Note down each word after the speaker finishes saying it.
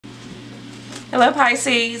Hello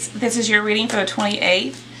Pisces, this is your reading for the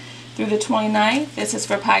 28th through the 29th. This is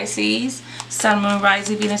for Pisces, Sun, Moon,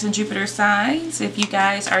 Rising, Venus, and Jupiter signs. If you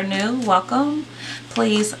guys are new, welcome.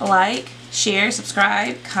 Please like, share,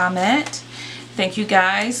 subscribe, comment. Thank you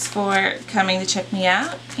guys for coming to check me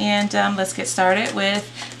out. And let's get started with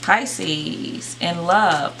Pisces in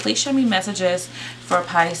love. Please show me messages for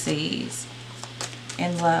Pisces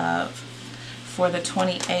in love for the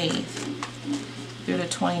 28th through the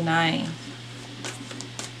 29th.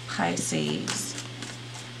 Pisces.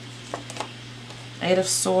 Eight of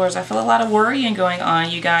Swords. I feel a lot of worrying going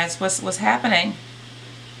on, you guys. What's happening?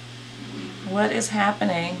 What is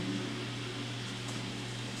happening?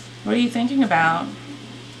 What are you thinking about?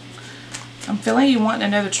 I'm feeling you want to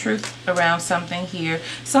know the truth around something here.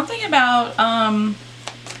 Something about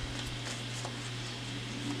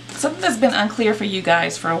something that's been unclear for you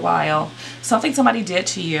guys for a while. Something somebody did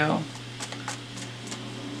to you.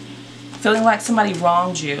 Feeling like somebody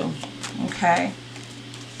wronged you, okay?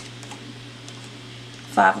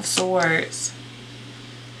 Five of Swords.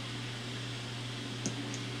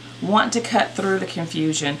 Wanting to cut through the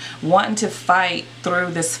confusion. Wanting to fight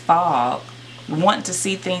through this fog. Wanting to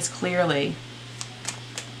see things clearly.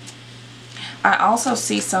 I also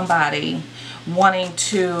see somebody wanting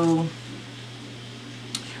to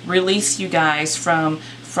release you guys from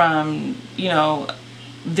you know,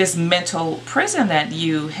 this mental prison that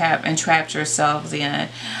you have entrapped yourselves in.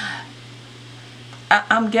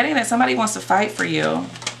 I'm getting that somebody wants to fight for you.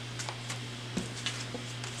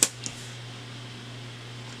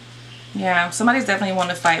 Yeah, somebody's definitely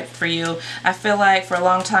wanting to fight for you. I feel like for a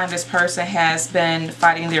long time this person has been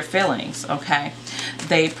fighting their feelings, okay?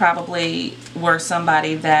 They probably were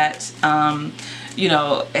somebody that, you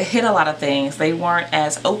know, hid a lot of things. They weren't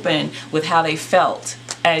as open with how they felt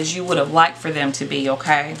as you would have liked for them to be,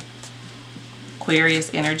 okay?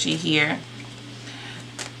 Aquarius energy here.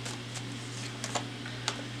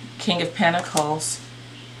 King of Pentacles.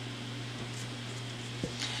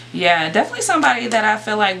 Yeah, definitely somebody that I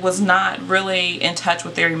feel like was not really in touch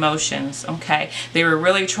with their emotions, okay? They were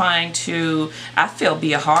really trying to, I feel,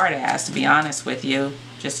 be a hard ass, to be honest with you,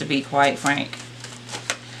 just to be quite frank.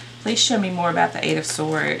 Please show me more about the Eight of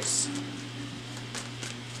Swords.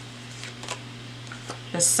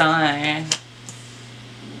 The Sun.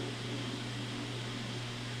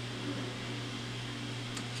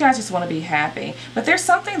 You guys just want to be happy. But there's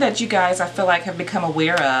something that you guys, I feel like, have become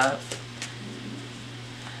aware of.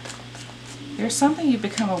 There's something you've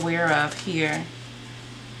become aware of here.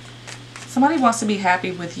 Somebody wants to be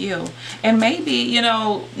happy with you. And maybe, you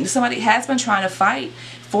know, somebody has been trying to fight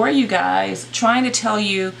for you guys, trying to tell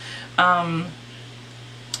you the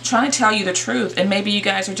truth, and maybe you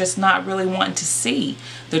guys are just not really wanting to see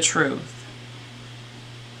the truth.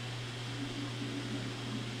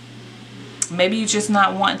 Maybe you're just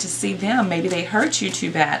not wanting to see them. Maybe they hurt you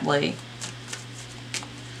too badly.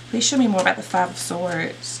 Please show me more about the Five of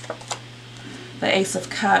Swords. The Ace of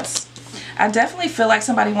Cups. I definitely feel like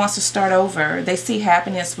somebody wants to start over. They see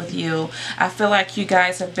happiness with you. I feel like you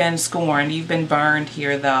guys have been scorned. You've been burned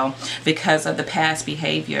here, though, because of the past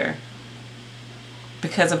behavior.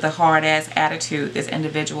 Because of the hard-ass attitude this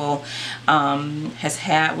individual has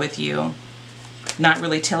had with you. Not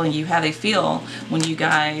really telling you how they feel when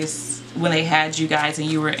they had you guys and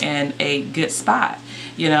you were in a good spot,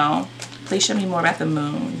 you know. Please show me more about the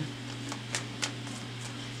Moon.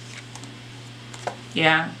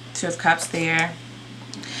 Yeah, Two of Cups there.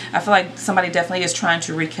 I feel like somebody definitely is trying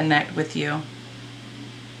to reconnect with you.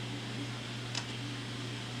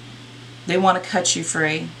 They want to cut you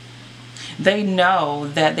free. They know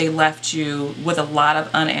that they left you with a lot of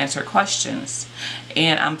unanswered questions.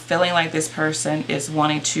 And I'm feeling like this person is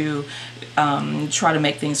wanting to try to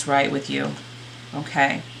make things right with you.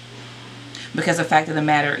 Okay? Because the fact of the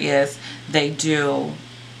matter is, they do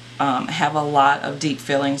have a lot of deep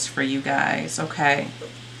feelings for you guys. Okay?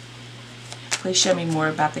 Please show me more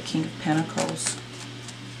about the King of Pentacles.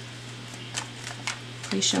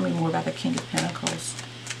 Please show me more about the King of Pentacles.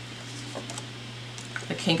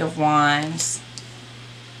 The King of Wands.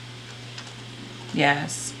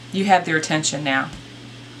 Yes, you have their attention now.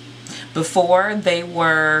 Before, they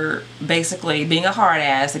were basically being a hard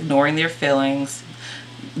ass, ignoring their feelings,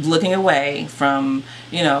 looking away from,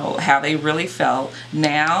 you know, how they really felt.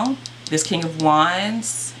 Now, this King of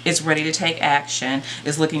Wands is ready to take action,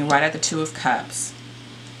 is looking right at the Two of Cups.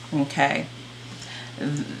 Okay?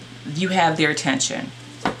 You have their attention.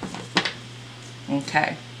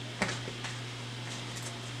 Okay?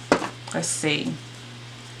 Let's see.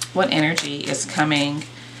 What energy is coming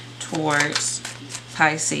towards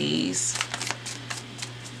Pisces?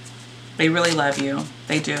 They really love you.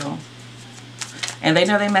 They do. And they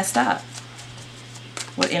know they messed up.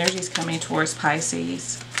 What energy is coming towards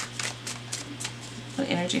Pisces? What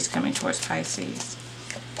energy is coming towards Pisces?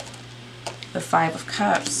 The Five of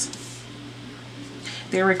Cups.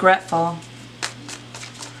 They're regretful.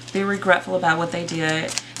 They're regretful about what they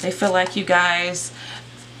did. They feel like you guys,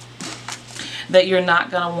 that you're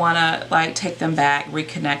not going to want to like take them back,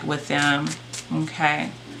 reconnect with them.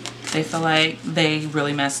 Okay. They feel like they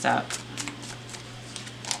really messed up.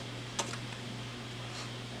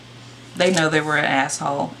 They know they were an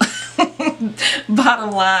asshole.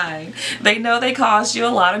 Bottom line. They know they caused you a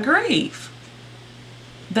lot of grief.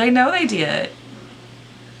 They know they did.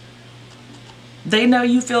 They know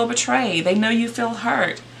you feel betrayed. They know you feel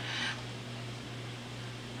hurt.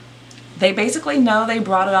 They basically know they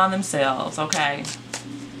brought it on themselves, okay?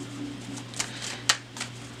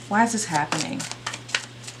 Why is this happening?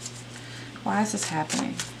 Why is this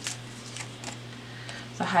happening?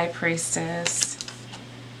 The High Priestess.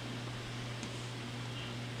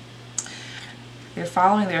 They're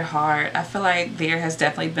following their heart. I feel like there has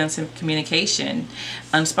definitely been some communication,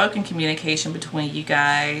 unspoken communication between you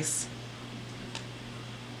guys.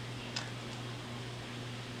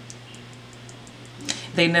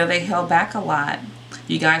 They know they held back a lot.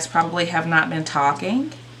 You guys probably have not been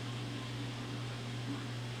talking.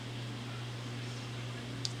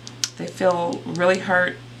 They feel really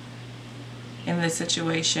hurt in this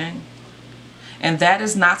situation. And that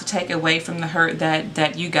is not to take away from the hurt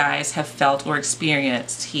that you guys have felt or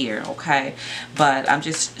experienced here, okay? But I'm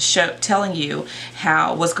just telling you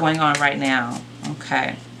what's going on right now,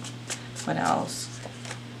 okay? What else?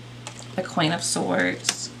 The Queen of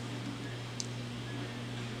Swords.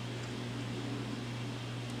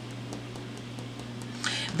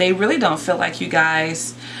 They really don't feel like you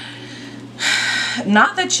guys,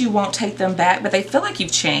 not that you won't take them back, but they feel like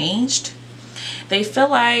you've changed. They feel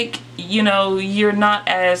like, you know, you're not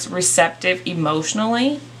as receptive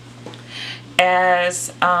emotionally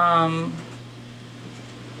as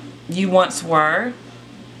you once were.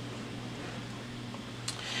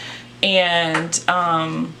 And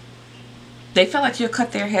they feel like you'll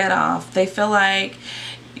cut their head off. They feel like,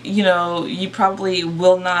 you know, you probably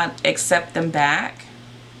will not accept them back.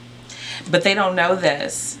 But they don't know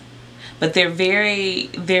this. But they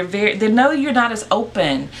know you're not as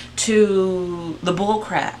open to the bull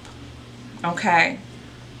crap. Okay?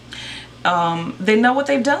 They know what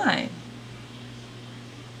they've done.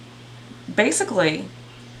 Basically,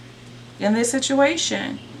 in this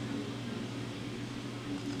situation.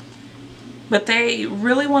 But they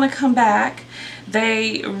really want to come back.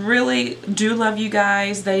 They really do love you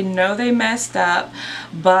guys. They know they messed up,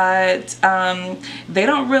 but they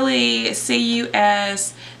don't really see you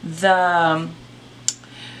as the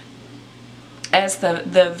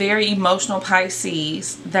very emotional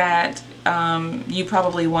Pisces that you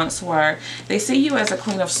probably once were. They see you as a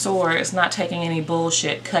Queen of Swords, not taking any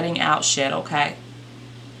bullshit, cutting out shit, okay?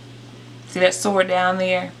 See that sword down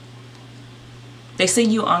there? They see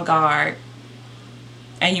you on guard.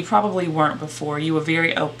 And you probably weren't before. You were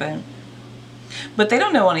very open. But they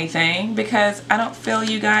don't know anything because I don't feel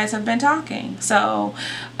you guys have been talking. So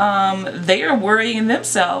they are worrying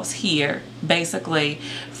themselves here, basically,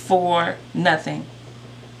 for nothing.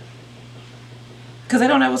 Because they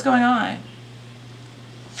don't know what's going on.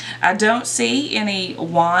 I don't see any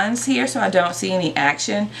wands here, so I don't see any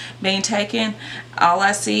action being taken. All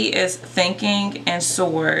I see is thinking and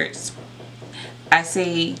swords. I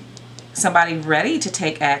see somebody ready to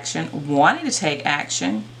take action, wanting to take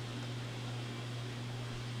action,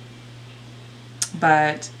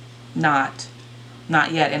 but not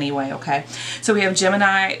yet anyway, okay? So we have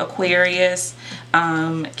Gemini, Aquarius,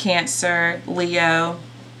 Cancer, Leo,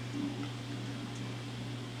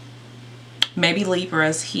 maybe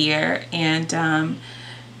Libra's here, and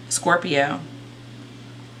Scorpio,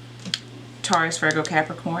 Taurus, Virgo,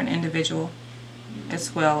 Capricorn individual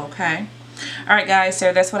as well, okay? Alright guys,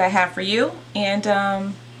 so that's what I have for you, and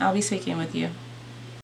I'll be speaking with you.